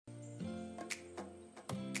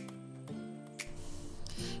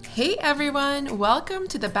Hey everyone, welcome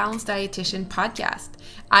to the Balanced Dietitian podcast.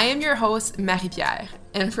 I am your host, Marie-Pierre,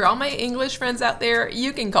 and for all my English friends out there,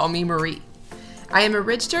 you can call me Marie. I am a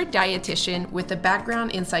registered dietitian with a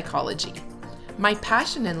background in psychology. My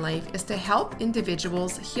passion in life is to help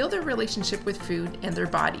individuals heal their relationship with food and their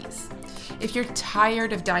bodies. If you're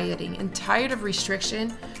tired of dieting and tired of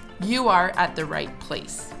restriction, you are at the right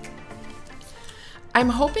place. I'm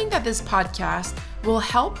hoping that this podcast will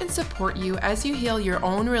help and support you as you heal your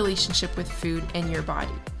own relationship with food and your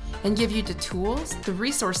body, and give you the tools, the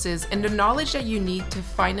resources, and the knowledge that you need to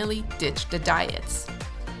finally ditch the diets.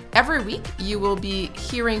 Every week, you will be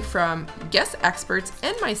hearing from guest experts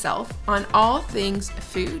and myself on all things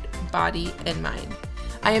food, body, and mind.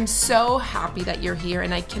 I am so happy that you're here,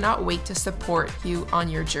 and I cannot wait to support you on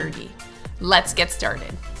your journey. Let's get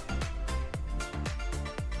started.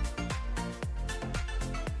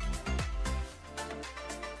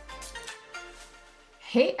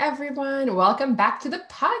 Hey everyone, welcome back to the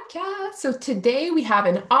podcast. So today we have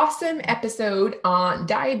an awesome episode on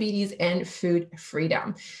diabetes and food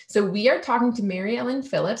freedom. So we are talking to Mary Ellen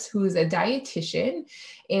Phipps, who's a dietitian,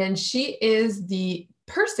 and she is the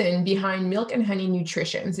person behind Milk and Honey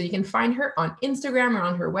Nutrition. So you can find her on Instagram or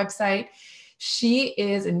on her website. She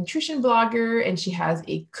is a nutrition blogger and she has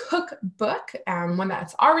a cookbook, one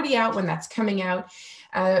that's already out, one that's coming out.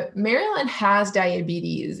 Mary Ellen has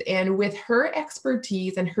diabetes, and with her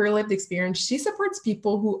expertise and her lived experience, she supports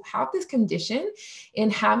people who have this condition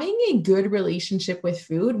in having a good relationship with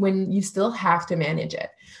food when you still have to manage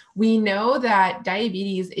it. We know that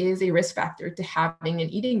diabetes is a risk factor to having an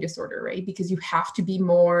eating disorder, right? Because you have to be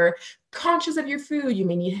more conscious of your food. You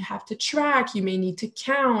may have to track, you may need to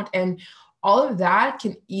count, and all of that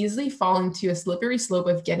can easily fall into a slippery slope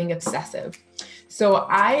of getting obsessive. So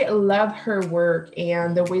I love her work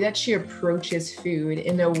and the way that she approaches food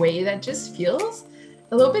in a way that just feels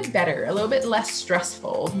a little bit better, a little bit less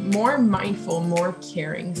stressful, more mindful, more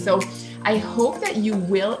caring. So I hope that you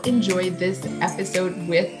will enjoy this episode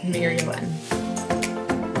with Mary Ellen.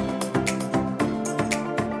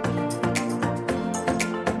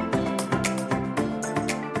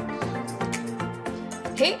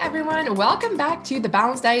 Hey everyone, welcome back to the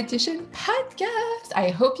Balanced Dietitian podcast. I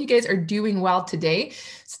hope you guys are doing well today.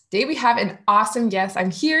 Today we have an awesome guest.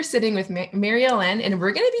 I'm here sitting with Mary Ellen, and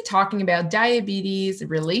we're going to be talking about diabetes,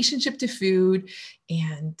 relationship to food,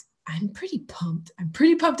 and I'm pretty pumped. I'm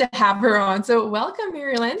pretty pumped to have her on. So welcome,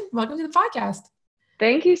 Mary Ellen. Welcome to the podcast.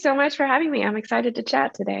 Thank you so much for having me. I'm excited to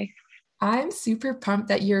chat today. I'm super pumped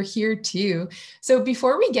that you're here too. So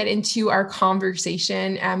before we get into our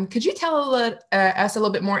conversation, could you tell us a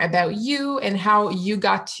little bit more about you and how you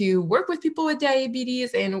got to work with people with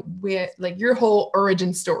diabetes and with like your whole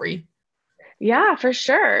origin story? Yeah, for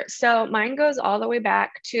sure. So mine goes all the way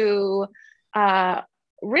back to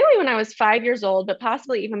really when I was 5 years old, but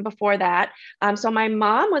possibly even before that. So my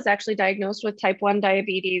mom was actually diagnosed with type 1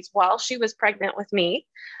 diabetes while she was pregnant with me.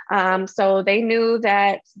 So they knew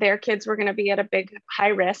that their kids were going to be at a big high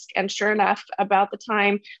risk. And sure enough, about the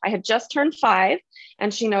time I had just turned 5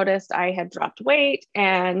 and she noticed I had dropped weight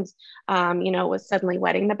and, was suddenly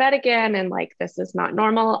wetting the bed again. And like, this is not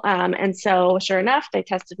normal. And so sure enough, they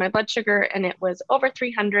tested my blood sugar and it was over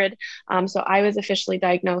 300. So I was officially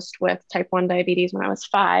diagnosed with type 1 diabetes when I was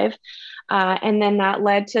 5. And then that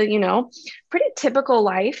led to, pretty typical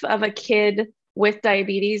life of a kid with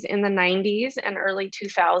diabetes in the 90s and early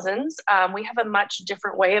 2000s. We have a much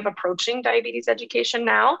different way of approaching diabetes education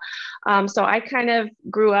now. So I kind of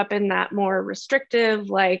grew up in that more restrictive,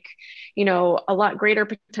 a lot greater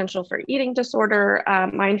potential for eating disorder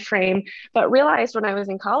mind frame, but realized when I was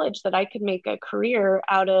in college that I could make a career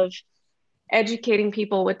out of educating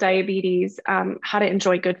people with diabetes how to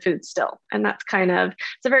enjoy good food still. And that's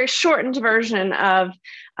it's a very shortened version of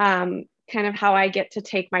kind of how I get to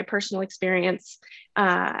take my personal experience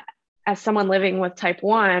as someone living with type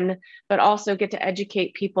 1, but also get to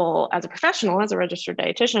educate people as a professional, as a registered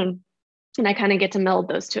dietitian. And I kind of get to meld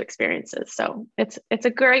those two experiences. So it's a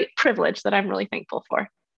great privilege that I'm really thankful for.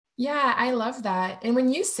 Yeah, I love that. And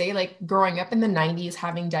when you say like growing up in the 90s,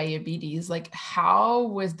 having diabetes, like how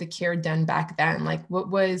was the care done back then? Like what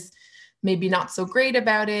was maybe not so great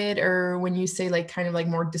about it? Or when you say like kind of like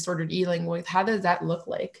more disordered eating, how does that look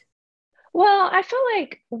like? Well, I feel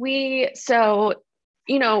like we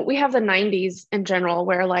have the 90s in general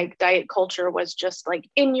where like diet culture was just like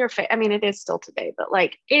in your face. I mean, it is still today, but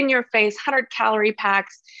like in your face, 100-calorie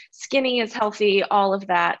packs, skinny is healthy, all of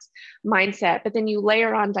that mindset. But then you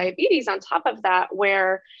layer on diabetes on top of that,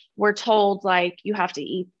 where we're told like you have to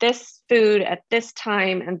eat this food at this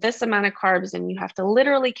time and this amount of carbs, and you have to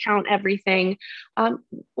literally count everything,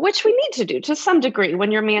 which we need to do to some degree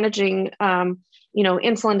when you're managing,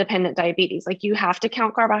 insulin dependent diabetes. Like you have to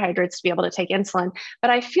count carbohydrates to be able to take insulin.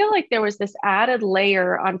 But I feel like there was this added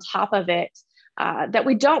layer on top of it that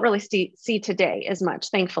we don't really see today as much,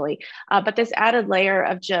 thankfully. But this added layer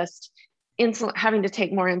of just insulin, having to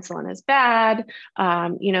take more insulin is bad.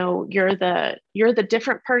 You're the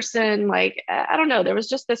different person. Like, I don't know, there was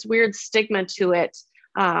just this weird stigma to it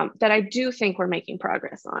that I do think we're making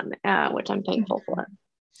progress on, which I'm thankful for.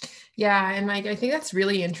 Yeah. And like, I think that's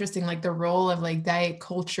really interesting, like the role of like diet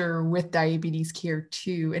culture with diabetes care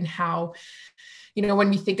too, and how, when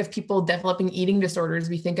we think of people developing eating disorders,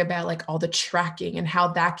 we think about like all the tracking and how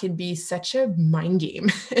that can be such a mind game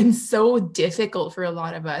and so difficult for a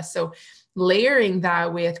lot of us. So layering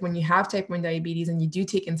that with when you have type 1 diabetes and you do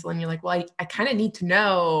take insulin, you're like, well, I kind of need to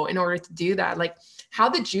know in order to do that. Like, how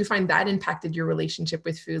did you find that impacted your relationship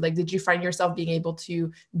with food? Like, did you find yourself being able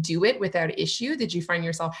to do it without issue? Did you find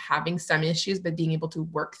yourself having some issues, but being able to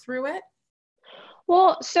work through it?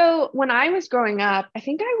 Well, so when I was growing up, I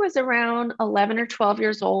think I was around 11 or 12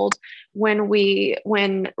 years old when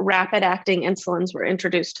rapid acting insulins were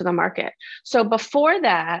introduced to the market. So before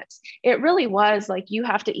that, it really was like you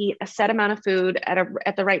have to eat a set amount of food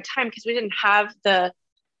at the right time, because we didn't have the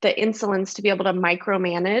insulins to be able to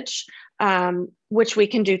micromanage, which we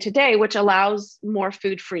can do today, which allows more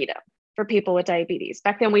food freedom for people with diabetes.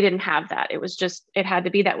 Back then, we didn't have that. It had to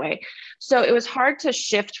be that way. So it was hard to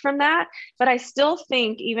shift from that. But I still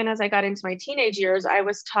think, even as I got into my teenage years, I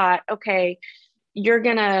was taught, okay, you're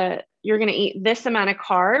gonna eat this amount of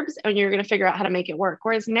carbs and you're gonna figure out how to make it work.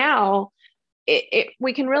 Whereas now,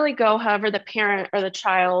 we can really go however the parent or the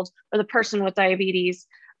child or the person with diabetes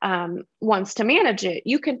wants to manage it.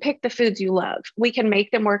 You can pick the foods you love. We can make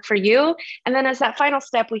them work for you. And then as that final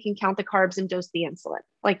step, we can count the carbs and dose the insulin.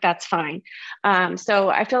 Like, that's fine. So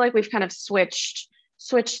I feel like we've kind of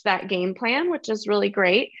switched that game plan, which is really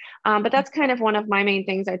great. But that's kind of one of my main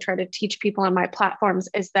things I try to teach people on my platforms,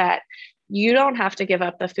 is that you don't have to give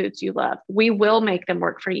up the foods you love. We will make them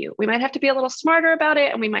work for you. We might have to be a little smarter about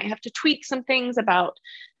it, and we might have to tweak some things about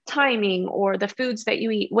timing or the foods that you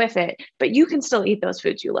eat with it, but you can still eat those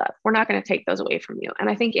foods you love. We're not going to take those away from you. And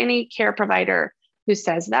I think any care provider who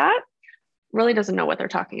says that really doesn't know what they're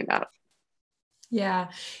talking about. Yeah.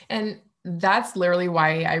 And that's literally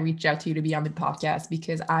why I reached out to you to be on the podcast,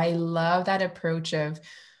 because I love that approach of,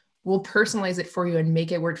 we'll personalize it for you and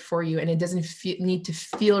make it work for you. And it doesn't need to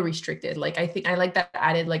feel restricted. Like, I think I like that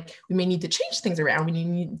added, like, we may need to change things around. We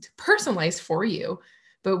need to personalize for you,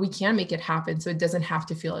 but we can make it happen so it doesn't have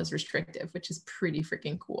to feel as restrictive, which is pretty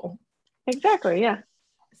freaking cool. Exactly. Yeah.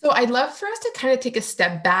 So I'd love for us to kind of take a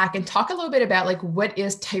step back and talk a little bit about like what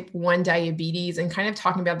is type 1 diabetes, and kind of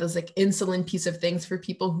talking about this like insulin piece of things for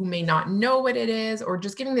people who may not know what it is, or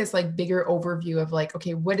just giving this like bigger overview of like,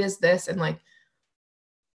 okay, what is this? And like,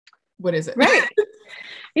 what is it? Right.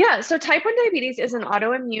 Yeah. So type 1 diabetes is an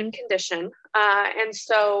autoimmune condition. And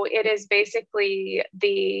so it is basically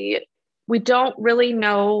we don't really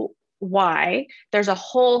know why. There's a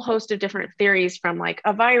whole host of different theories, from like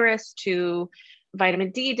a virus to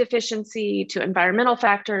vitamin D deficiency to environmental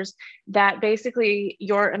factors, that basically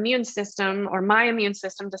your immune system, or my immune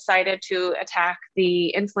system, decided to attack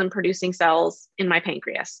the insulin producing cells in my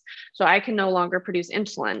pancreas. So I can no longer produce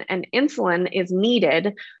insulin, and insulin is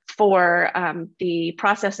needed for the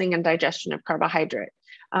processing and digestion of carbohydrate.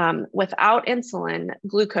 Without insulin,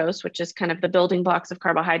 glucose, which is kind of the building blocks of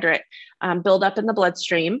carbohydrate, build up in the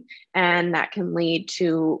bloodstream, and that can lead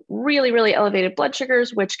to really, really elevated blood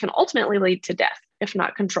sugars, which can ultimately lead to death if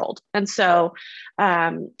not controlled. And so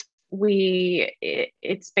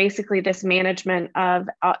it's basically this management of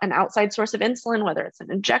an outside source of insulin, whether it's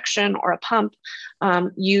an injection or a pump,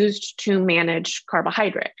 used to manage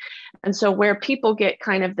carbohydrate. And so where people get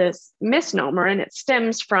kind of this misnomer, and it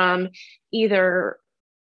stems from either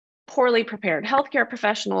poorly prepared healthcare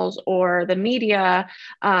professionals or the media,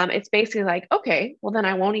 it's basically like, okay, well then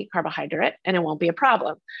I won't eat carbohydrate and it won't be a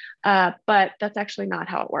problem. But that's actually not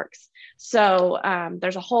how it works. So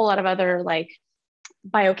there's a whole lot of other like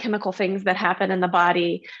biochemical things that happen in the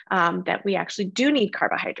body, that we actually do need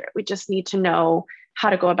carbohydrate. We just need to know how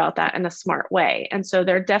to go about that in a smart way. And so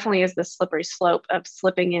there definitely is this slippery slope of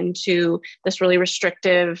slipping into this really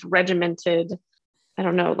restrictive, regimented, I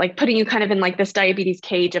don't know, like putting you kind of in like this diabetes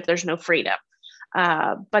cage if there's no freedom.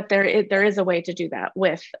 But there is a way to do that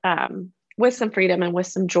with some freedom and with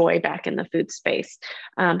some joy back in the food space.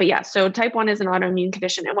 But yeah, so type 1 is an autoimmune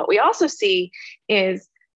condition. And what we also see is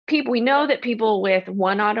we know that people with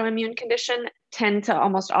one autoimmune condition tend to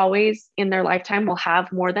almost always in their lifetime will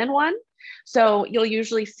have more than one. So you'll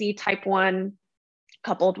usually see type 1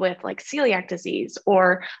 coupled with like celiac disease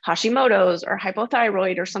or Hashimoto's or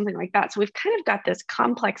hypothyroid or something like that. So we've kind of got this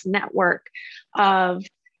complex network of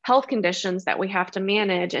health conditions that we have to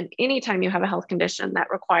manage. And anytime you have a health condition that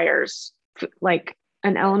requires like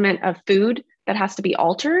an element of food that has to be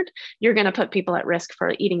altered, you're going to put people at risk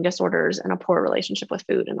for eating disorders and a poor relationship with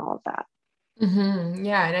food and all of that. Mm-hmm.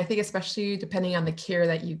 Yeah. And I think especially depending on the care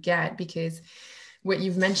that you get, because what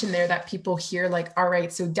you've mentioned there, that people hear like, all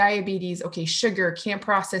right, so diabetes, okay, sugar, can't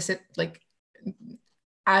process it like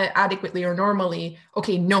adequately or normally,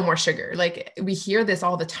 okay, no more sugar. Like we hear this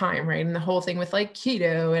all the time, right? And the whole thing with like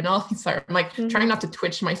keto and all these, sorry, I'm like trying not to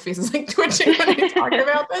twitch. My face is like twitching when I talk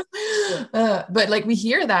about this. But like we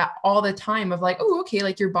hear that all the time of like, oh, okay,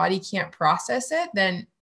 like your body can't process it. Then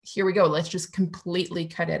here we go. Let's just completely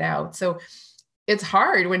cut it out. So it's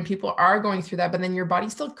hard when people are going through that, but then your body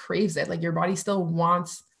still craves it. Like your body still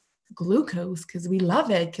wants glucose because we love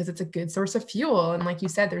it because it's a good source of fuel. And like you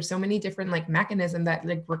said, there's so many different like mechanisms that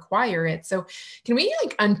like require it. So can we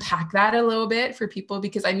like unpack that a little bit for people?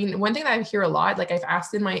 Because I mean, one thing that I hear a lot, like I've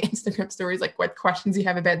asked in my Instagram stories, like what questions you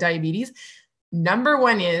have about diabetes. Number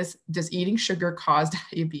one is, does eating sugar cause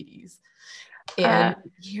diabetes? And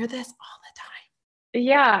you hear this all the time.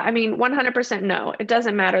 Yeah, I mean, 100% no. It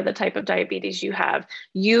doesn't matter the type of diabetes you have.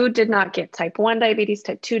 You did not get type 1 diabetes,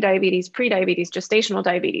 type 2 diabetes, prediabetes, gestational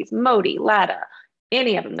diabetes, MODY, LADA,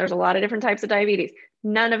 any of them. There's a lot of different types of diabetes.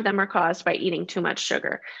 None of them are caused by eating too much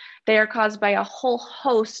sugar. They are caused by a whole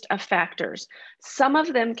host of factors. Some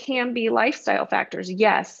of them can be lifestyle factors,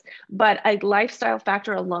 yes, but a lifestyle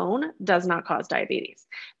factor alone does not cause diabetes.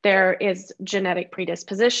 There is genetic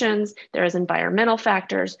predispositions, there is environmental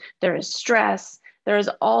factors, there is stress, there's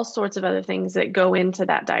all sorts of other things that go into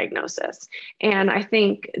that diagnosis. And I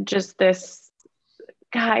think just this,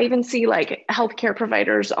 God, I even see like healthcare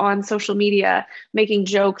providers on social media making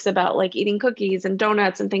jokes about like eating cookies and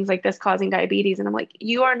donuts and things like this causing diabetes. And I'm like,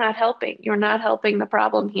 you are not helping. You're not helping the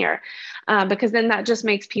problem here. Because then that just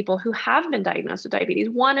makes people who have been diagnosed with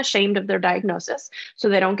diabetes, one, ashamed of their diagnosis, so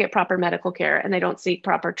they don't get proper medical care and they don't seek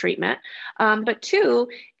proper treatment. But two,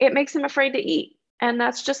 it makes them afraid to eat. And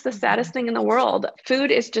that's just the saddest thing in the world.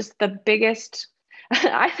 Food is just the biggest,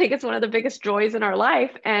 I think it's one of the biggest joys in our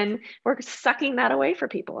life. And we're sucking that away for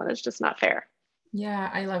people. And it's just not fair.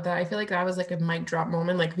 Yeah, I love that. I feel like that was like a mic drop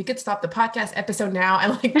moment. Like we could stop the podcast episode now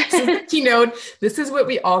and like this is the keynote. This is what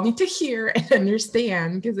we all need to hear and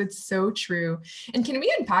understand because it's so true. And can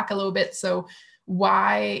we unpack a little bit? So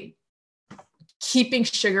why keeping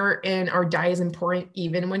sugar in our diet is important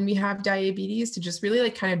even when we have diabetes, to just really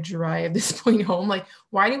like kind of drive this point home? Like,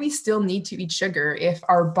 why do we still need to eat sugar if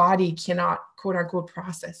our body cannot quote unquote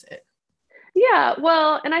process it? Yeah,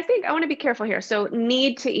 well, and I think I want to be careful here. So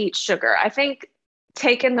need to eat sugar. I think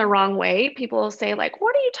taken the wrong way, people will say like,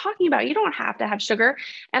 what are you talking about? You don't have to have sugar.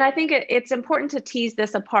 And I think it's important to tease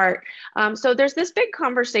this apart. So there's this big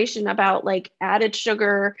conversation about like added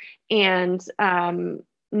sugar and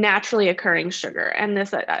naturally occurring sugar, and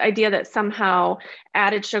this idea that somehow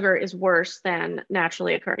added sugar is worse than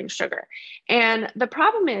naturally occurring sugar. And the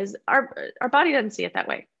problem is our body doesn't see it that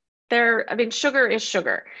way. I mean, sugar is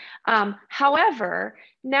sugar. However,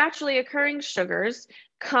 naturally occurring sugars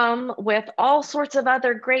come with all sorts of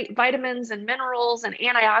other great vitamins and minerals and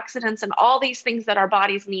antioxidants and all these things that our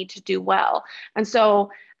bodies need to do well. And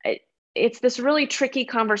so it's this really tricky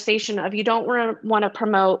conversation of, you don't want to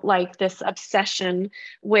promote like this obsession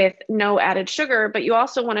with no added sugar, but you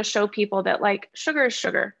also want to show people that like sugar is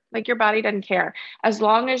sugar. Like your body doesn't care. As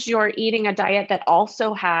long as you're eating a diet that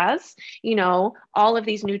also has, all of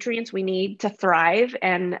these nutrients we need to thrive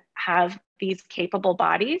and have these capable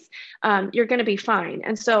bodies, you're going to be fine.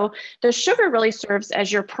 And so the sugar really serves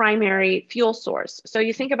as your primary fuel source. So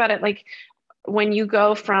you think about it like when you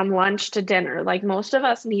go from lunch to dinner, like most of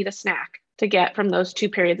us need a snack to get from those 2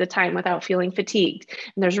 periods of time without feeling fatigued.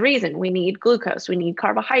 And there's a reason. We need glucose, we need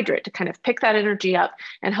carbohydrate to kind of pick that energy up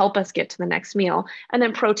and help us get to the next meal. And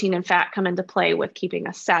then protein and fat come into play with keeping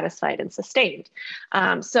us satisfied and sustained.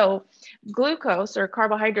 So glucose or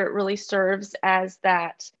carbohydrate really serves as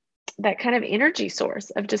that kind of energy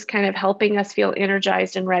source of just kind of helping us feel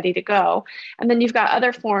energized and ready to go. And then you've got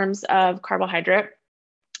other forms of carbohydrate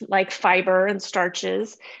like fiber and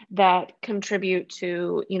starches that contribute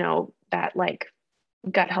to, that like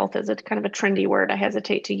gut health is a kind of a trendy word I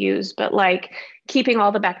hesitate to use, but like keeping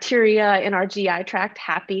all the bacteria in our GI tract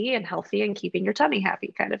happy and healthy and keeping your tummy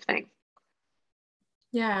happy kind of thing.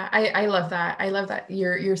 Yeah, I love that. I love that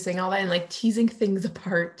you're saying all that and like teasing things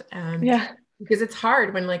apart. Yeah. Because it's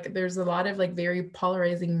hard when like there's a lot of like very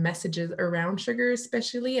polarizing messages around sugar,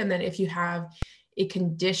 especially. And then if you have a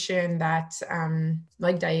condition that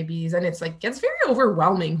like diabetes, and it's like gets very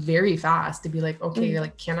overwhelming very fast to be like, okay,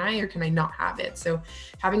 like can I or can I not have it? So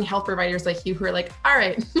having health providers like you who are like, all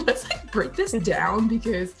right, let's like break this down,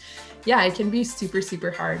 because yeah, it can be super,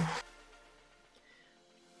 super hard.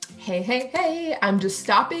 Hey, I'm just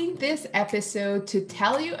stopping this episode to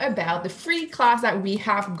tell you about the free class that we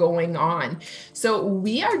have going on. So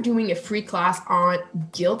we are doing a free class on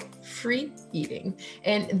guilt-free eating.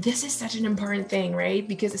 And this is such an important thing, right?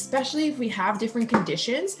 Because especially if we have different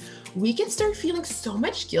conditions, we can start feeling so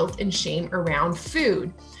much guilt and shame around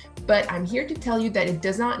food. But I'm here to tell you that it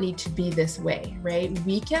does not need to be this way, right?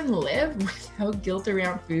 We can live without guilt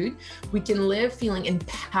around food. We can live feeling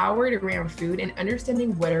empowered around food and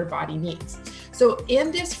understanding what our body needs. So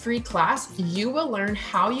in this free class, you will learn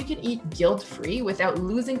how you can eat guilt-free without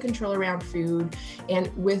losing control around food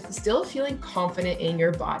and with still feeling confident in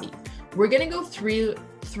your body. We're going to go through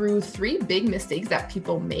 3 big mistakes that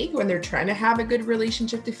people make when they're trying to have a good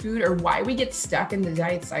relationship to food, or why we get stuck in the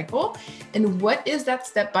diet cycle, and what is that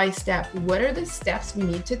step-by-step? What are the steps we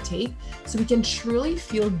need to take so we can truly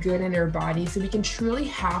feel good in our body, so we can truly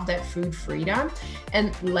have that food freedom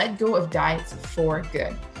and let go of diets for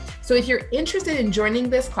good. So if you're interested in joining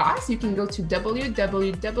this class, you can go to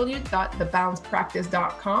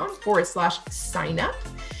www.thebalancepractice.com/sign up,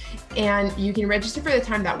 and you can register for the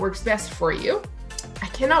time that works best for you. I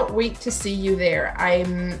cannot wait to see you there.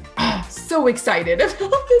 I'm so excited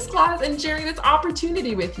about this class and sharing this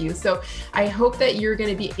opportunity with you. So I hope that you're going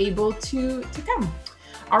to be able to come.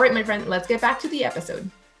 All right, my friend, let's get back to the episode.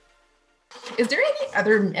 Is there any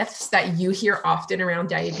other myths that you hear often around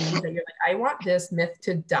diabetes that you're like, I want this myth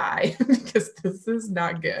to die because this is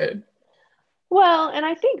not good? Well, and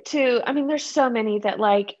I think too, I mean, there's so many that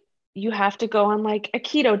like you have to go on like a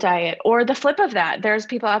keto diet, or the flip of that. There's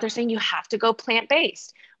people out there saying you have to go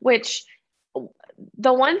plant-based, which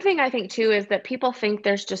the one thing I think too is that people think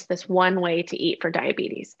there's just this one way to eat for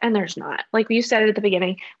diabetes, and there's not. Like you said at the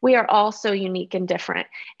beginning, we are all so unique and different.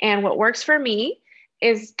 And what works for me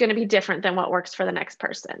is going to be different than what works for the next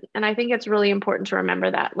person. And I think it's really important to remember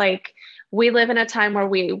that. Like, we live in a time where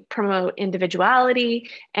we promote individuality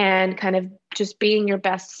and kind of just being your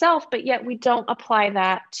best self, but yet we don't apply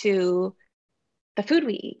that to the food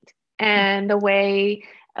we eat and the way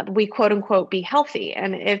we quote unquote be healthy.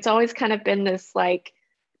 And it's always kind of been this like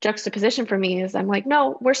juxtaposition for me, is I'm like,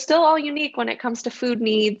 no, we're still all unique when it comes to food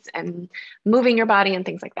needs and moving your body and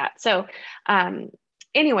things like that. So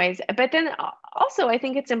anyways, but then also I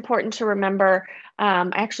think it's important to remember, I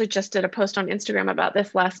actually just did a post on Instagram about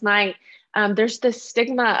this last night. There's this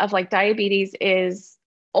stigma of like diabetes is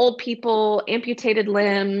old people, amputated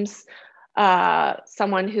limbs,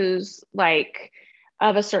 someone who's like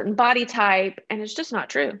of a certain body type. And it's just not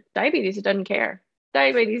true. Diabetes, it doesn't care.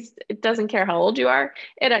 Diabetes, it doesn't care how old you are.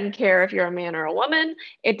 It doesn't care if you're a man or a woman.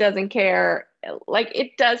 It doesn't care. Like,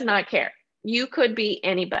 it does not care. You could be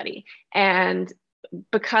anybody. And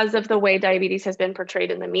because of the way diabetes has been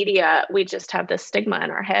portrayed in the media, we just have this stigma in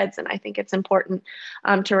our heads. And I think it's important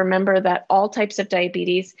to remember that all types of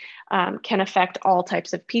diabetes can affect all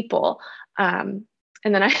types of people. And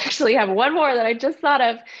then I actually have one more that I just thought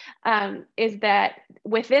of, is that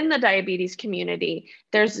within the diabetes community,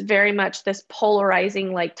 there's very much this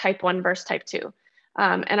polarizing, like type 1 versus type 2.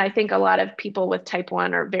 And I think a lot of people with type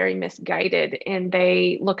 1 are very misguided, and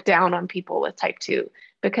they look down on people with type 2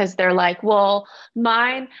 because they're like, well,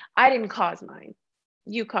 I didn't cause mine.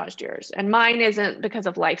 You caused yours. And mine isn't because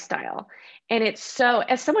of lifestyle. And it's so,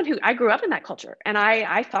 as someone who, I grew up in that culture, and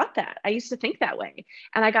I thought that, I used to think that way.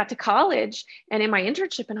 And I got to college and in my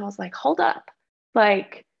internship, and I was like, hold up,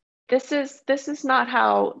 like, this is not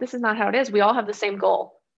how it is. We all have the same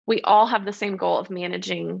goal. We all have the same goal of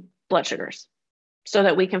managing blood sugars so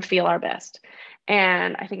that we can feel our best.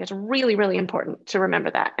 And I think it's really, really important to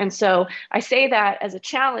remember that. And so I say that as a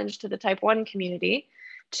challenge to the type 1 community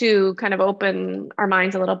to kind of open our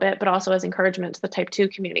minds a little bit, but also as encouragement to the type 2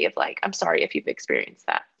 community of like, I'm sorry if you've experienced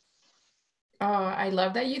that. Oh, I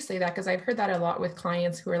love that you say that, because I've heard that a lot with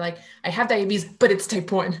clients who are like, I have diabetes, but it's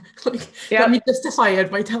type 1. Like, Yep. Let me justify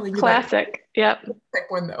it by telling you that. Classic. Yep. Type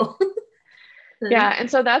 1 though. Yeah. And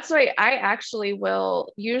so that's why I actually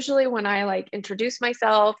will usually, when I like introduce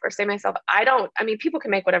myself or say myself, I mean, people can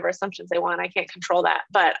make whatever assumptions they want. I can't control that,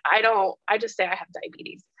 but I just say I have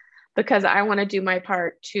diabetes, because I want to do my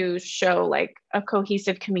part to show like a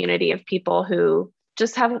cohesive community of people who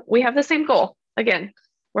just we have the same goal. Again,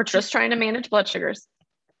 we're just trying to manage blood sugars.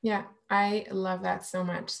 Yeah, I love that so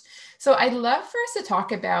much. So I'd love for us to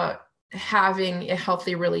talk about having a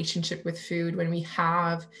healthy relationship with food when we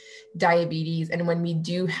have diabetes, and when we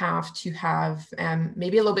do have to have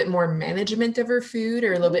maybe a little bit more management of our food,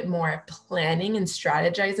 or a little bit more planning and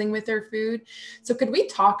strategizing with our food. So could we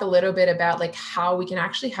talk a little bit about like how we can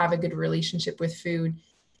actually have a good relationship with food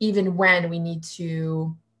even when we need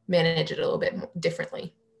to manage it a little bit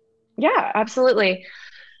differently? Yeah, absolutely.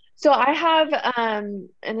 So I have, and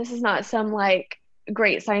this is not some like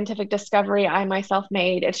great scientific discovery I myself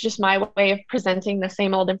made. It's just my way of presenting the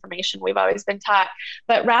same old information we've always been taught.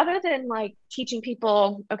 But rather than like teaching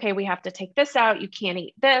people, okay, we have to take this out, you can't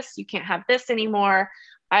eat this, you can't have this anymore.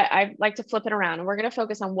 I like to flip it around, and we're going to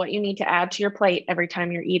focus on what you need to add to your plate every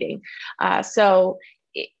time you're eating. So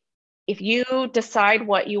if you decide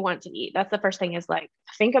what you want to eat, that's the first thing, is like,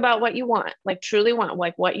 think about what you want, like truly want,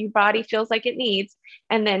 like what your body feels like it needs.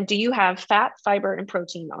 And then do you have fat, fiber, and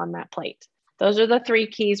protein on that plate? Those are the three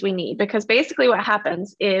keys we need, because basically what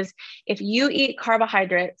happens is if you eat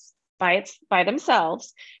carbohydrates by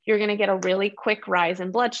themselves, you're going to get a really quick rise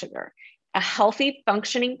in blood sugar. A healthy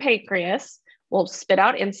functioning pancreas will spit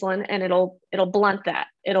out insulin, and it'll blunt that.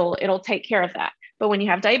 It'll take care of that. But when you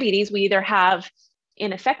have diabetes, we either have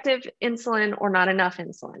ineffective insulin or not enough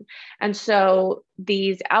insulin. And so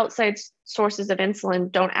these outside sources of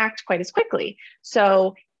insulin don't act quite as quickly.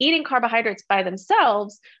 So eating carbohydrates by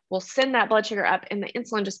themselves will send that blood sugar up, and the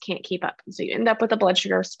insulin just can't keep up. And so you end up with a blood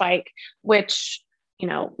sugar spike, which,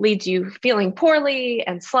 leads you feeling poorly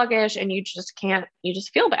and sluggish, and you just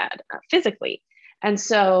feel bad physically. And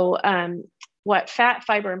so what fat,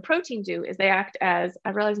 fiber, and protein do is they act as,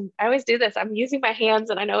 I realize I always do this, I'm using my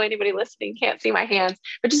hands, and I know anybody listening can't see my hands,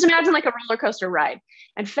 but just imagine like a roller coaster ride.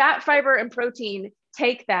 And fat, fiber, and protein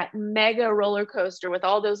take that mega roller coaster with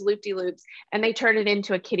all those loop-de-loops, and they turn it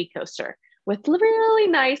into a kiddie coaster with really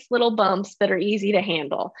nice little bumps that are easy to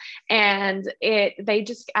handle. And they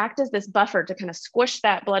just act as this buffer to kind of squish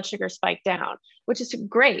that blood sugar spike down, which is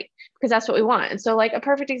great because that's what we want. And so like a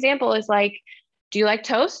perfect example is like, do you like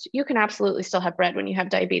toast? You can absolutely still have bread when you have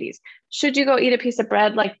diabetes. Should you go eat a piece of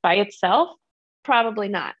bread like by itself? Probably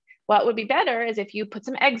not. What would be better is if you put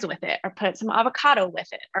some eggs with it, or put some avocado with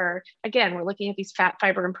it. Or again, we're looking at these fat,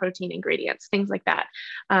 fiber, and protein ingredients, things like that,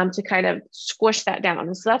 to kind of squish that down.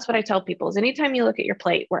 And so that's what I tell people is anytime you look at your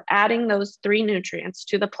plate, we're adding those three nutrients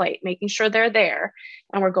to the plate, making sure they're there,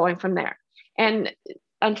 and we're going from there. And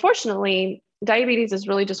unfortunately, diabetes is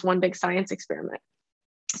really just one big science experiment.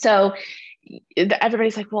 So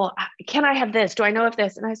everybody's like, well, can I have this? Do I know of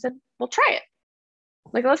this? And I said, well, try it.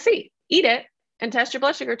 Like, let's see, eat it and test your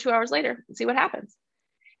blood sugar 2 hours later and see what happens.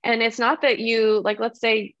 And it's not that you, like, let's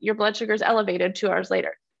say your blood sugar is elevated 2 hours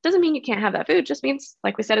later. Doesn't mean you can't have that food. Just means,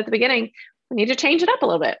 like we said at the beginning, we need to change it up a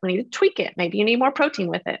little bit. We need to tweak it. Maybe you need more protein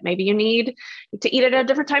with it. Maybe you need to eat it at a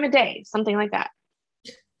different time of day, something like that.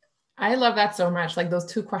 I love that so much. Like those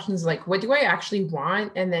two questions, like, what do I actually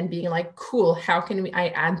want? And then being like, cool, how can I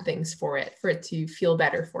add things for it to feel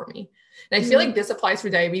better for me? And I feel like this applies for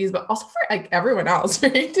diabetes, but also for like everyone else,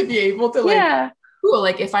 right? To be able to like, cool,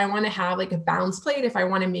 like if I want to have like a balanced plate, if I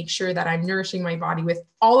want to make sure that I'm nourishing my body with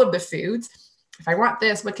all of the foods, if I want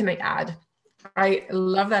this, what can I add? I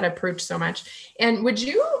love that approach so much. And would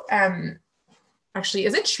you, actually,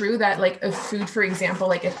 is it true that like a food, for example,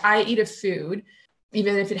 like if I eat a food,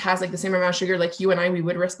 even if it has like the same amount of sugar, like you and I, we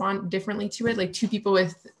would respond differently to it. Like two people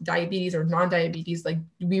with diabetes or non-diabetes, like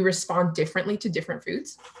we respond differently to different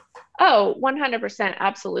foods. Oh, 100%.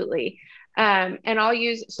 Absolutely. And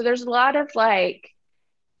so there's a lot of like,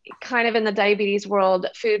 kind of in the diabetes world,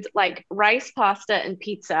 foods like rice, pasta, and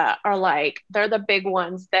pizza are like, they're the big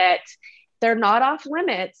ones that they're not off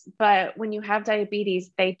limits, but when you have diabetes,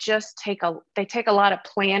 they take a lot of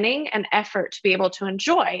planning and effort to be able to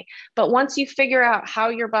enjoy. But once you figure out how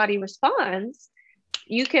your body responds,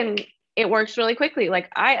 it works really quickly. Like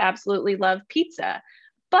I absolutely love pizza,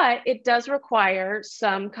 but it does require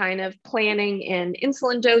some kind of planning in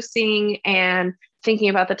insulin dosing and thinking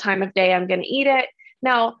about the time of day I'm going to eat it.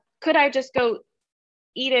 Now, could I just go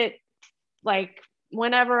eat it like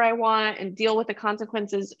whenever I want and deal with the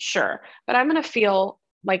consequences? Sure. But I'm going to feel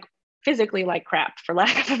like physically like crap, for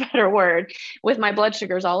lack of a better word, with my blood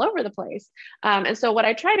sugars all over the place. And so what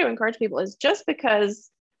I try to encourage people is just because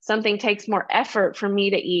something takes more effort for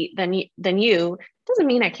me to eat than you doesn't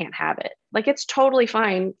mean I can't have it. Like it's totally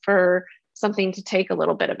fine for something to take a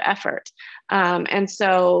little bit of effort. And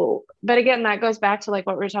so, but again, that goes back to like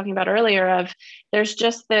what we were talking about earlier of there's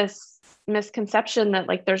just this misconception that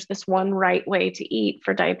like there's this one right way to eat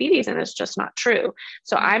for diabetes, and it's just not true.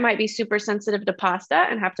 So I might be super sensitive to pasta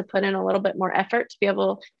and have to put in a little bit more effort to be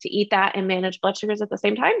able to eat that and manage blood sugars at the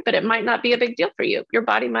same time, but it might not be a big deal for you. Your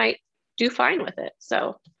body might do fine with it.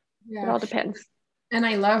 So It Yeah. all depends. And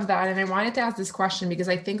I love that. And I wanted to ask this question because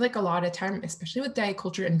I think like a lot of time, especially with diet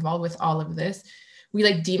culture involved with all of this, we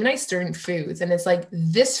like demonize certain foods and it's like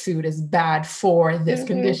this food is bad for this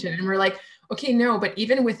condition. And we're like, okay, no, but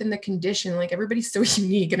even within the condition, like everybody's so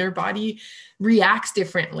unique and our body reacts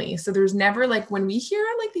differently. So there's never like when we hear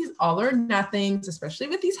like these all or nothings, especially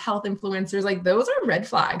with these health influencers, like those are red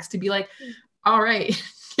flags to be like, all right,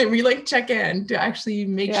 can we like check in to actually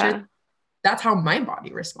make sure that's how my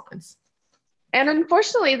body responds? And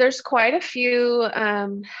unfortunately, there's quite a few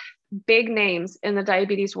big names in the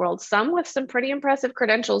diabetes world, some with some pretty impressive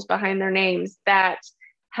credentials behind their names that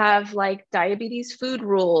have like diabetes food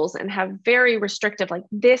rules and have very restrictive, like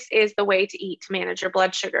this is the way to eat to manage your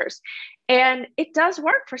blood sugars. And it does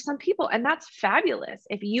work for some people, and that's fabulous.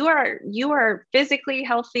 If you are physically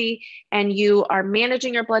healthy and you are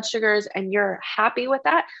managing your blood sugars and you're happy with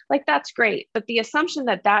that, like that's great. But the assumption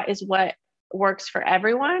that that is what works for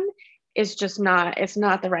everyone is just not, it's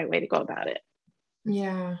not the right way to go about it.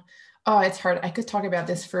 Yeah. Oh, it's hard. I could talk about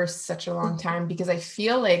this for such a long time because I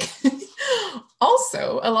feel like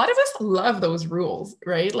also a lot of us love those rules,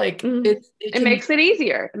 right? Like it makes it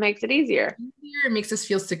easier. It makes it easier. It makes us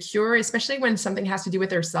feel secure, especially when something has to do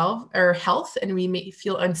with ourselves or health and we may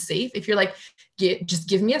feel unsafe. If you're like, just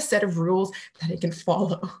give me a set of rules that I can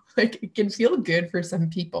follow. Like it can feel good for some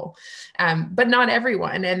people, but not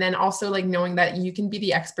everyone. And then also like knowing that you can be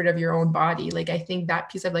the expert of your own body. Like I think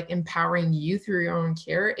that piece of like empowering you through your own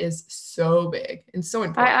care is so big and so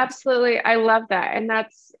important. I love that. And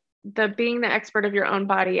that's the being the expert of your own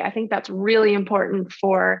body. I think that's really important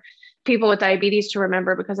for people with diabetes to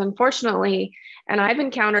remember, because unfortunately, and I've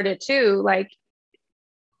encountered it too, like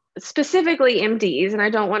specifically MDs, and I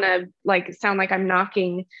don't want to like sound like I'm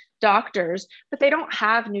knocking doctors, but they don't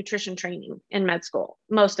have nutrition training in med school.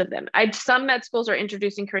 Most of them. Some med schools are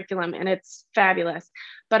introducing curriculum and it's fabulous.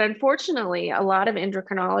 But unfortunately, a lot of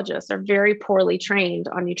endocrinologists are very poorly trained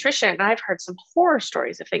on nutrition. I've heard some horror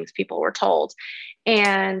stories of things people were told.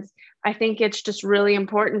 And I think it's just really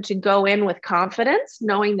important to go in with confidence,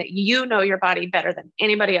 knowing that you know your body better than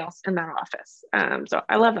anybody else in that office. So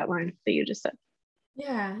I love that line that you just said.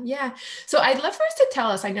 Yeah, yeah. So I'd love for us to tell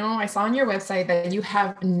us, I know I saw on your website that you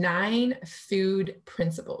have 9 food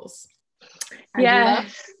principles. I'd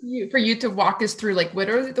love for you to walk us through like what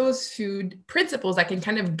are those food principles that can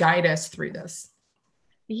kind of guide us through this?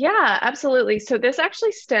 Yeah, absolutely. So this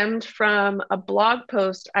actually stemmed from a blog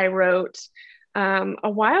post I wrote a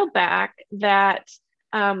while back that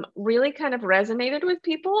really kind of resonated with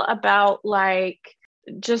people about like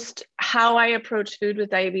just how I approach food with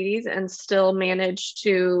diabetes and still manage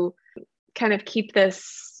to kind of keep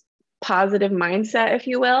this positive mindset, if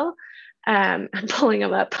you will. I'm pulling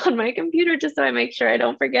them up on my computer just so I make sure I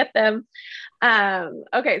don't forget them.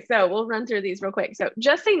 Okay, so we'll run through these real quick. So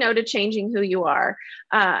just say no to changing who you are.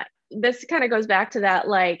 This kind of goes back to that,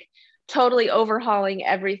 like totally overhauling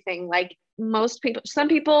everything. Like most people, some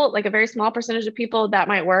people, like a very small percentage of people that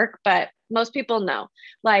might work, but most people no.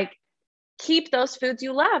 Like keep those foods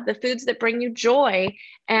you love, the foods that bring you joy,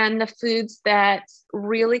 and the foods that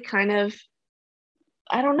really kind of,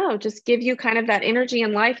 I don't know, just give you kind of that energy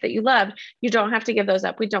in life that you love. You don't have to give those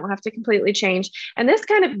up. We don't have to completely change. And this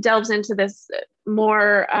kind of delves into this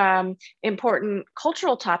more important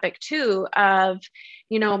cultural topic too of,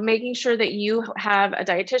 you know, making sure that you have a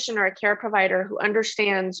dietitian or a care provider who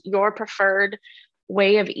understands your preferred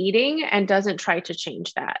way of eating and doesn't try to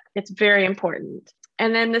change that. It's very important.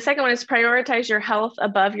 And then the second one is prioritize your health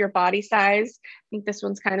above your body size. I think this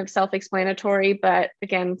one's kind of self-explanatory, but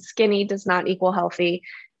again, skinny does not equal healthy,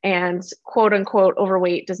 and quote unquote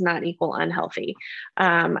overweight does not equal unhealthy.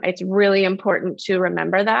 It's really important to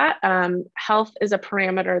remember that. Health is a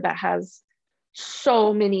parameter that has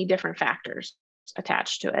so many different factors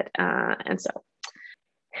attached to it.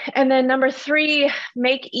 And then number 3,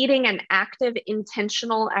 make eating an active,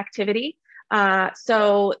 intentional activity.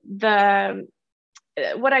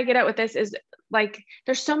 What I get at with this is like,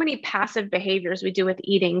 there's so many passive behaviors we do with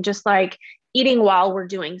eating, just like eating while we're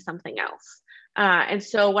doing something else. And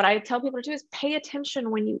so what I tell people to do is pay attention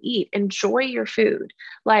when you eat, enjoy your food,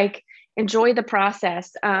 like enjoy the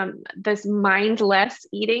process. This mindless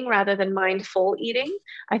eating rather than mindful eating.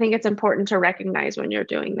 I think it's important to recognize when you're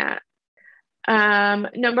doing that.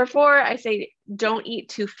 Number 4, I say don't eat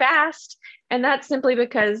too fast. And that's simply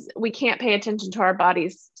because we can't pay attention to our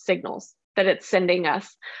body's signals that it's sending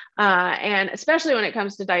us. And especially when it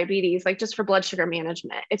comes to diabetes, like just for blood sugar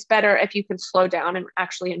management, it's better if you can slow down and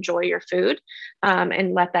actually enjoy your food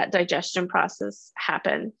and let that digestion process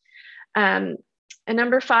happen. And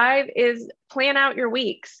number 5 is plan out your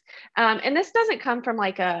weeks. And this doesn't come from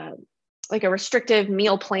like a like a restrictive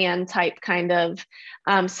meal plan type kind of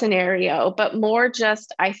scenario, but more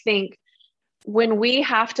just, I think, when we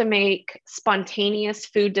have to make spontaneous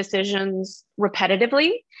food decisions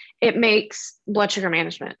repetitively, it makes blood sugar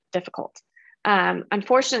management difficult.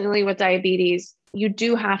 Unfortunately, with diabetes, you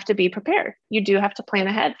do have to be prepared. You do have to plan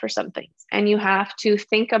ahead for some things. And you have to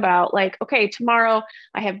think about, like, okay, tomorrow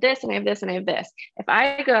I have this and I have this and I have this. If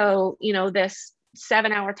I go, this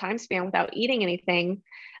 7-hour time span without eating anything,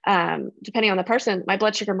 depending on the person, my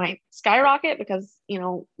blood sugar might skyrocket because,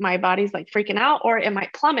 my body's like freaking out, or it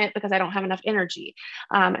might plummet because I don't have enough energy.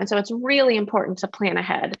 And so it's really important to plan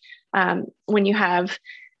ahead when you have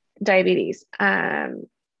diabetes.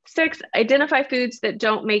 6, identify foods that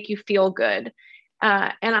don't make you feel good.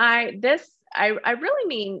 And I really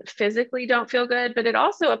mean physically don't feel good, but it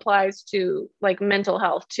also applies to like mental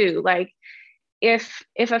health too. Like if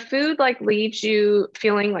a food like leaves you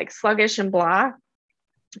feeling like sluggish and blah,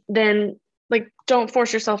 then like don't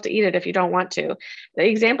force yourself to eat it if you don't want to. The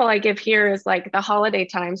example I give here is like the holiday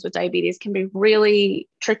times with diabetes can be really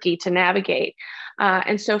tricky to navigate.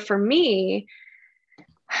 And so for me,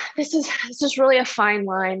 this is really a fine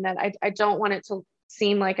line that I don't want it to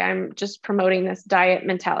seem like I'm just promoting this diet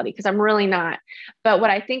mentality, because I'm really not. But what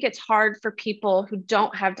I think it's hard for people who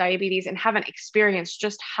don't have diabetes and haven't experienced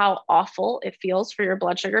just how awful it feels for your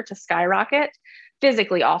blood sugar to skyrocket,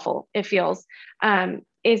 physically awful it feels,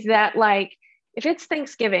 is that like, if it's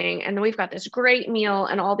Thanksgiving and we've got this great meal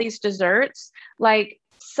and all these desserts, like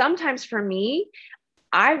sometimes for me,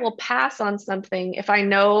 I will pass on something if I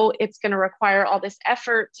know it's going to require all this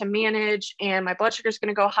effort to manage and my blood sugar is going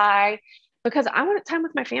to go high, because I want time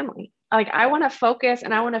with my family. Like I want to focus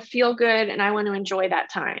and I want to feel good and I want to enjoy that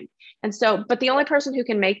time. And so, but the only person who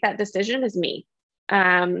can make that decision is me.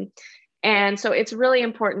 And so it's really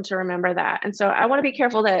important to remember that. And so I want to be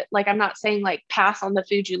careful that, like, I'm not saying like pass on the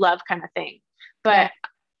food you love kind of thing, but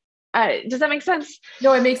does that make sense?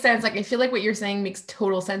 No, it makes sense. Like, I feel like what you're saying makes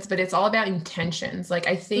total sense, but it's all about intentions. Like,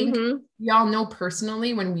 I think we all know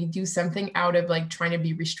personally when we do something out of like trying to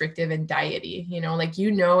be restrictive and diety, like,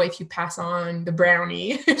 if you pass on the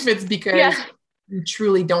brownie, if it's because you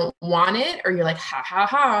truly don't want it, or you're like, ha, ha,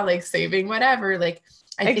 ha, like saving whatever. Like,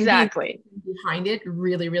 I think exactly behind it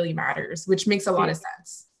really, really matters, which makes a lot of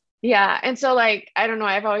sense. Yeah. And so like, I don't know,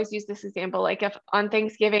 I've always used this example. Like if on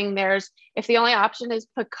Thanksgiving, if the only option is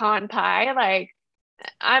pecan pie, like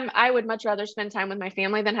I would much rather spend time with my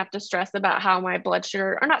family than have to stress about how my blood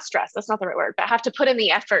sugar, or not stress, that's not the right word, but have to put in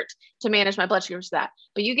the effort to manage my blood sugar to that.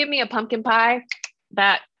 But you give me a pumpkin pie,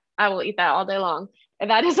 that I will eat that all day long.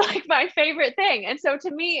 And that is like my favorite thing. And so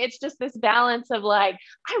to me, it's just this balance of like,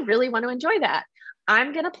 I really want to enjoy that.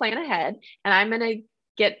 I'm going to plan ahead and I'm going to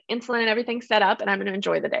get insulin and everything set up and I'm going to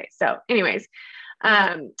enjoy the day. So anyways,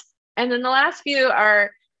 and then the last few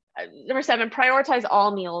are number 7, prioritize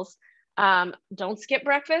all meals. Don't skip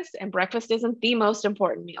breakfast, and breakfast isn't the most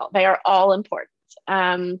important meal. They are all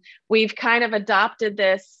important. We've kind of adopted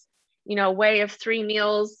this, way of 3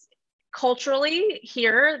 meals culturally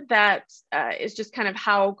here that is just kind of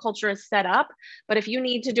how culture is set up. But if you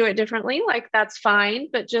need to do it differently, like that's fine,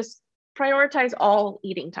 but just prioritize all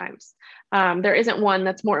eating times. There isn't one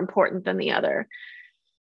that's more important than the other.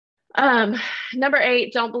 Number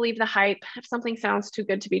 8, don't believe the hype. If something sounds too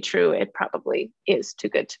good to be true, it probably is too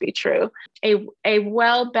good to be true. A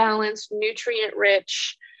well-balanced,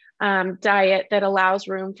 nutrient-rich diet that allows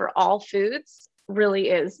room for all foods really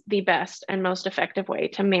is the best and most effective way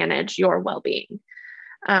to manage your well-being.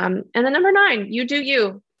 And then number 9, you do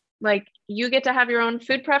you. Like, you get to have your own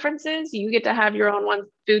food preferences. You get to have your own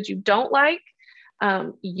foods you don't like.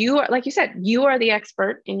 You are, like you said, you are the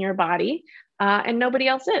expert in your body, and nobody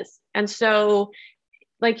else is. And so,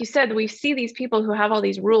 like you said, we see these people who have all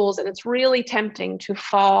these rules, and it's really tempting to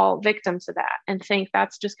fall victim to that and think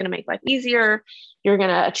that's just going to make life easier. You're going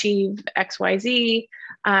to achieve X, Y, Z.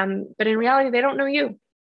 But in reality, they don't know you.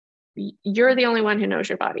 You're the only one who knows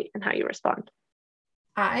your body and how you respond.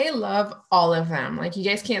 I love all of them. Like, you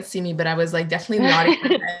guys can't see me, but I was like definitely nodding my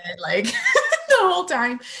head like the whole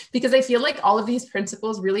time, because I feel like all of these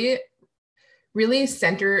principles really, really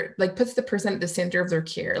puts the person at the center of their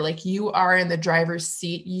care. Like, you are in the driver's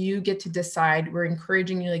seat. You get to decide. We're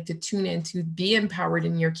encouraging you like to tune in, to be empowered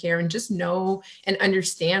in your care and just know and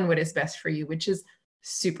understand what is best for you, which is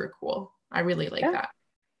super cool. I really like that.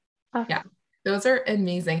 Awesome. Yeah. Those are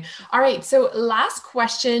amazing. All right. So last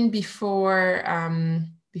question before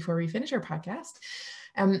we finish our podcast.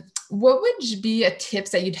 What would be a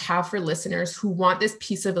tips that you'd have for listeners who want this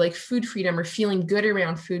piece of like food freedom or feeling good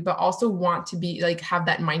around food, but also want to be like, have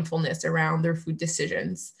that mindfulness around their food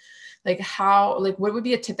decisions? Like what would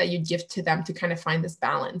be a tip that you'd give to them to kind of find this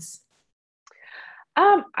balance?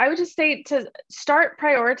 I would just say to start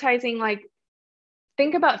prioritizing, like,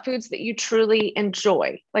 think about foods that you truly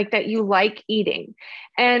enjoy, like that you like eating.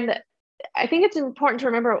 And I think it's important to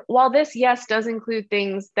remember, while this, yes, does include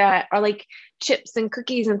things that are like chips and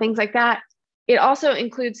cookies and things like that, it also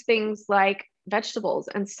includes things like vegetables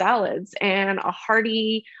and salads and a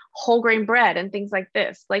hearty whole grain bread and things like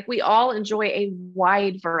this. Like, we all enjoy a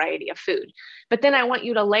wide variety of food. But then I want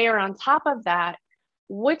you to layer on top of that,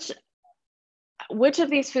 which of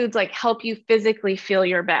these foods like help you physically feel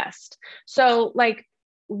your best. So like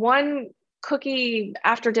one cookie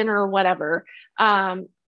after dinner or whatever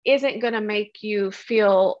isn't going to make you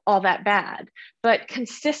feel all that bad, but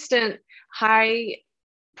consistent high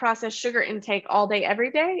processed sugar intake all day, every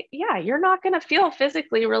day, yeah, you're not going to feel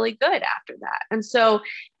physically really good after that. And so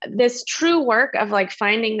this true work of like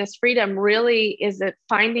finding this freedom really is that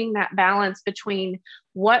finding that balance between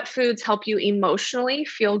what foods help you emotionally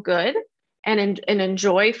feel good and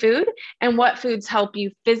enjoy food, and what foods help you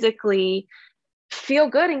physically feel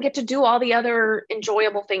good and get to do all the other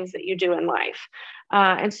enjoyable things that you do in life.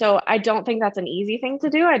 And so I don't think that's an easy thing to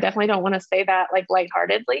do. I definitely don't want to say that like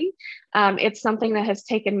lightheartedly. It's something that has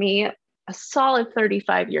taken me a solid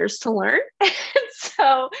 35 years to learn.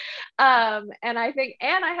 So, and I think,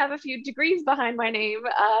 and I have a few degrees behind my name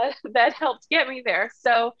that helped get me there.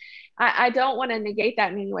 So I don't want to negate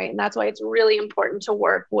that in any way. And that's why it's really important to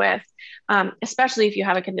work with, especially if you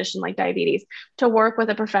have a condition like diabetes, to work with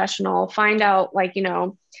a professional, find out like, you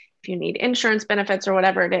know, if you need insurance benefits or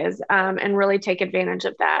whatever it is, and really take advantage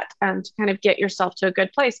of that to kind of get yourself to a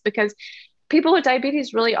good place, because people with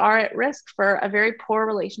diabetes really are at risk for a very poor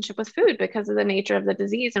relationship with food because of the nature of the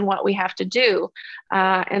disease and what we have to do.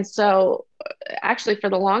 And so actually for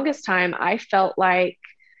the longest time, I felt like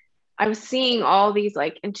I was seeing all these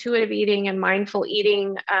like intuitive eating and mindful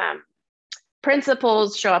eating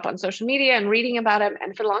principles show up on social media and reading about them.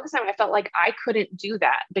 And for the longest time, I felt like I couldn't do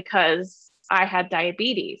that because I had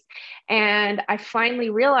diabetes. And I finally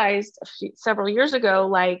realized several years ago,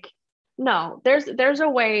 like, no, there's a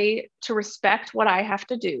way to respect what I have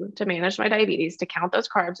to do to manage my diabetes, to count those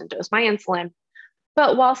carbs and dose my insulin,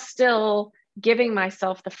 but while still giving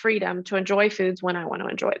myself the freedom to enjoy foods when I want to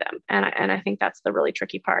enjoy them. And I think that's the really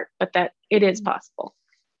tricky part, but that it is possible.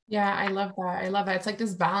 Yeah, I love that. I love that. It's like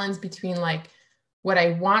this balance between like what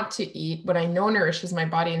I want to eat, what I know nourishes my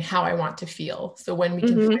body, and how I want to feel. So when we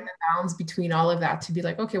can find the balance between all of that to be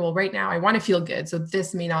like, okay, well, right now I want to feel good. So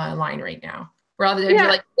this may not align right now. Rather than be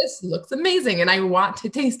like, this looks amazing and I want to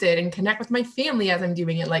taste it and connect with my family as I'm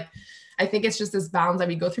doing it. Like, I think it's just this balance that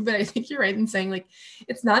we go through, but I think you're right in saying like,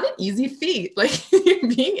 it's not an easy feat. Like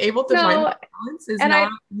being able to find the balance is not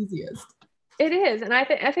the easiest. It is. And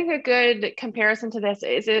I think a good comparison to this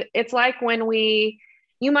is it's like when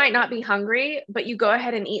you might not be hungry, but you go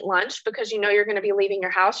ahead and eat lunch because you know you're going to be leaving your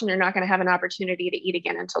house and you're not going to have an opportunity to eat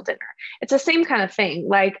again until dinner. It's the same kind of thing.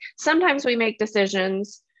 Like sometimes we make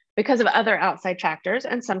decisions because of other outside factors,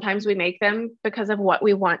 and sometimes we make them because of what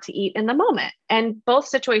we want to eat in the moment. And both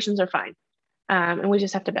situations are fine. And we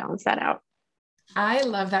just have to balance that out. I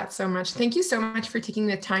love that so much. Thank you so much for taking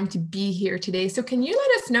the time to be here today. So can you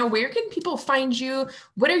let us know, where can people find you?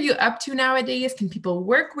 What are you up to nowadays? Can people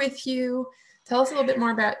work with you? Tell us a little bit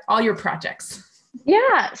more about all your projects.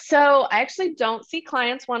 Yeah, so I actually don't see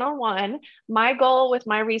clients one-on-one. My goal with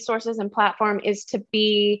my resources and platform is to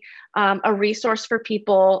be a resource for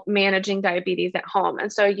people managing diabetes at home.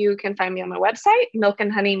 And so you can find me on my website,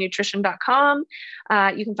 milkandhoneynutrition.com.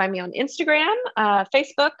 You can find me on Instagram,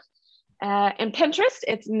 Facebook, and Pinterest.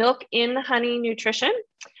 It's Milk in Honey Nutrition.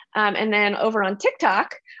 And then over on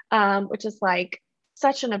TikTok, which is like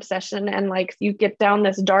such an obsession, and like you get down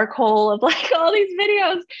this dark hole of like all these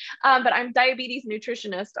videos, but I'm diabetes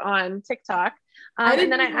nutritionist on TikTok. I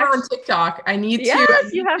didn't know you're on TikTok. I need yes,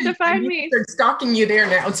 to. You have to find me. Start stalking you there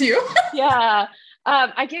now too. Yeah.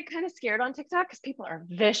 I get kind of scared on TikTok because people are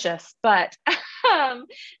vicious, but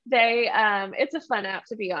it's a fun app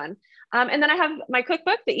to be on. And then I have my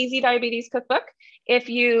cookbook, the Easy Diabetes Cookbook.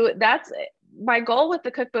 That's my goal with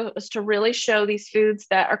the cookbook was to really show these foods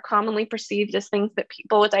that are commonly perceived as things that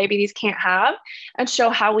people with diabetes can't have, and show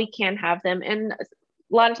how we can have them, and a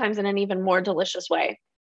lot of times in an even more delicious way.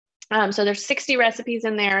 So there's 60 recipes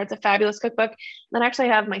in there. It's a fabulous cookbook. Then I actually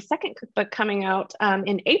have my second cookbook coming out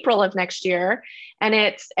in April of next year. And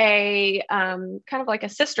it's a kind of like a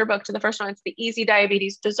sister book to the first one. It's the Easy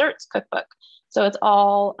Diabetes Desserts Cookbook. So it's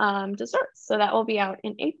all desserts. So that will be out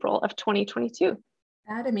in April of 2022.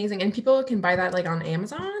 That's amazing. And people can buy that like on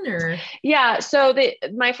Amazon or? Yeah. So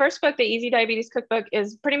my first book, the Easy Diabetes Cookbook,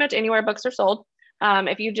 is pretty much anywhere books are sold.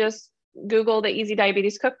 If you just Google the Easy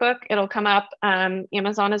Diabetes Cookbook. It'll come up.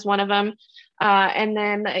 Amazon is one of them. And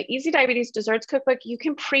then the Easy Diabetes Desserts Cookbook, you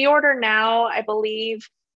can pre-order now, I believe,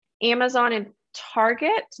 Amazon and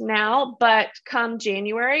Target now, but come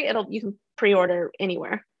January, you can pre-order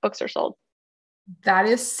anywhere books are sold. That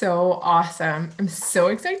is so awesome. I'm so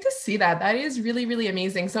excited to see that. That is really, really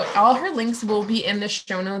amazing. So all her links will be in the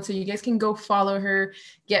show notes. So you guys can go follow her,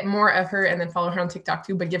 get more of her, and then follow her on TikTok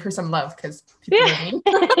too, but give her some love because people love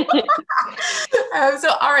me.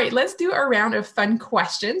 So, all right, let's do a round of fun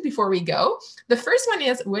questions before we go. The first one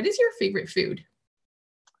is, what is your favorite food?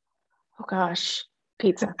 Oh gosh,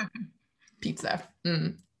 pizza. Pizza.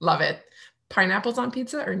 Love it. Pineapples on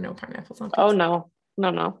pizza or no pineapples on pizza? Oh,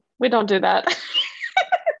 no. We don't do that.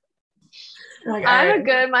 Like,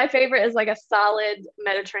 my favorite is like a solid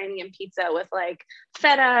Mediterranean pizza with like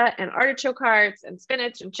feta and artichoke hearts and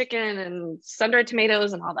spinach and chicken and sun-dried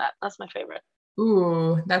tomatoes and all that. That's my favorite.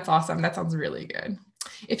 Ooh, that's awesome. That sounds really good.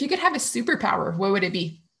 If you could have a superpower, what would it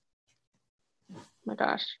be? Oh my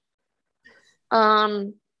gosh.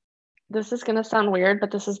 This is going to sound weird,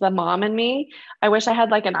 but this is the mom in me. I wish I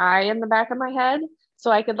had like an eye in the back of my head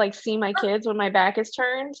so I could like see my kids when my back is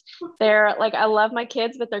turned. They're like, I love my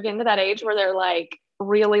kids, but they're getting to that age where they're like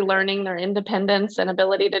really learning their independence and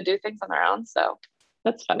ability to do things on their own. So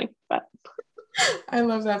that's funny, but I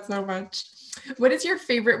love that so much. What is your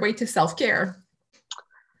favorite way to self-care?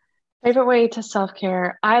 Favorite way to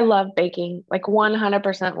self-care? I love baking, like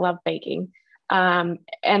 100% love baking.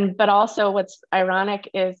 But also what's ironic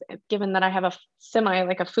is, given that I have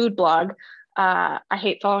a food blog, I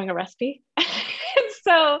hate following a recipe.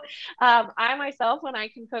 So I myself, when I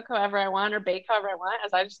can cook however I want or bake however I want,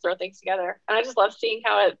 as I just throw things together, and I just love seeing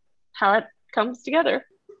how it comes together.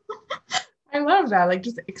 I love that, like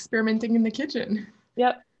just experimenting in the kitchen.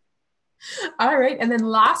 Yep. All right, and then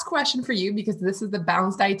last question for you, because this is the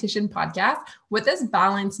Balanced Dietitian podcast. What does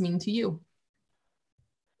balance mean to you?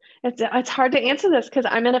 It's hard to answer this because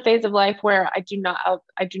I'm in a phase of life where I do not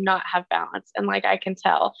have balance, and like I can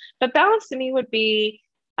tell. But balance to me would be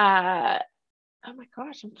oh my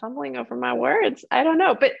gosh, I'm fumbling over my words. I don't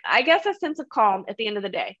know, but I guess a sense of calm at the end of the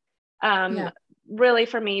day. Really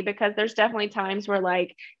for me, because there's definitely times where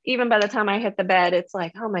like, even by the time I hit the bed, it's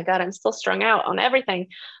like, oh my God, I'm still strung out on everything.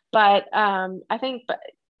 But I think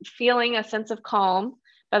feeling a sense of calm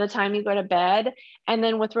by the time you go to bed. And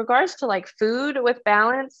then with regards to like food with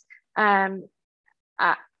balance, I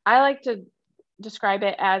like to describe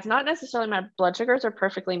it as not necessarily my blood sugars are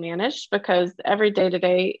perfectly managed, because every day to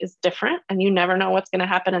day is different and you never know what's going to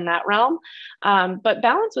happen in that realm. But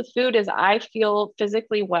balance with food is I feel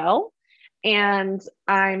physically well and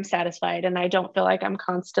I'm satisfied, and I don't feel like I'm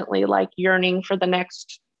constantly like yearning for the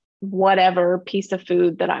next whatever piece of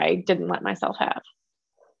food that I didn't let myself have.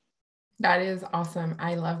 That is awesome.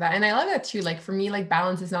 I love that. And I love that too. Like for me, like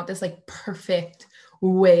balance is not this like perfect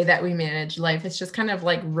way that we manage life. It's just kind of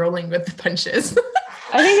like rolling with the punches.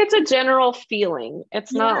 I think it's a general feeling.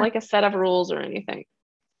 It's not like a set of rules or anything.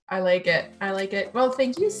 I like it. I like it. Well,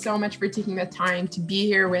 thank you so much for taking the time to be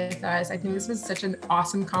here with us. I think this was such an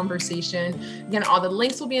awesome conversation. Again, all the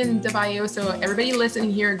links will be in the bio. So everybody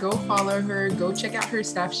listening here, go follow her, go check out her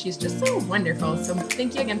stuff. She's just so wonderful. So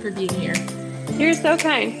thank you again for being here. You're so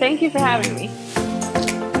kind. Thank you for having me.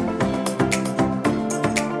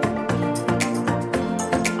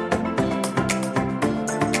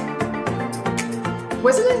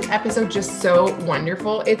 Wasn't an episode just so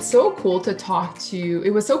wonderful? It was so cool to talk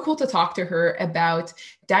to her about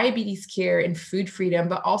diabetes care and food freedom,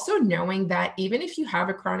 but also knowing that even if you have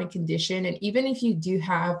a chronic condition and even if you do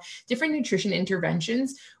have different nutrition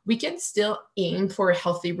interventions, we can still aim for a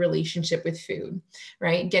healthy relationship with food,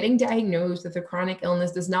 right? Getting diagnosed with a chronic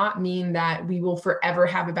illness does not mean that we will forever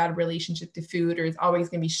have a bad relationship to food, or it's always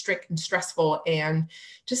going to be strict and stressful and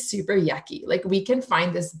just super yucky. Like we can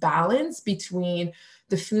find this balance between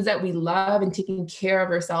the foods that we love and taking care of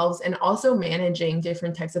ourselves and also managing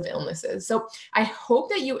different types of illnesses. So I hope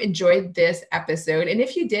that you enjoyed this episode. And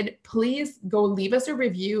if you did, please go leave us a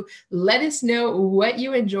review. Let us know what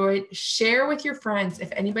you enjoyed. Share with your friends.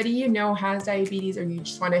 If anybody you know has diabetes or you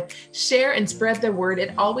just want to share and spread the word,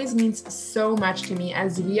 it always means so much to me,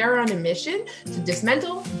 as we are on a mission to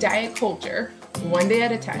dismantle diet culture one day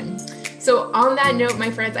at a time. So on that note,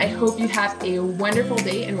 my friends, I hope you have a wonderful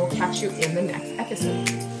day, and we'll catch you in the next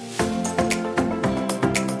episode.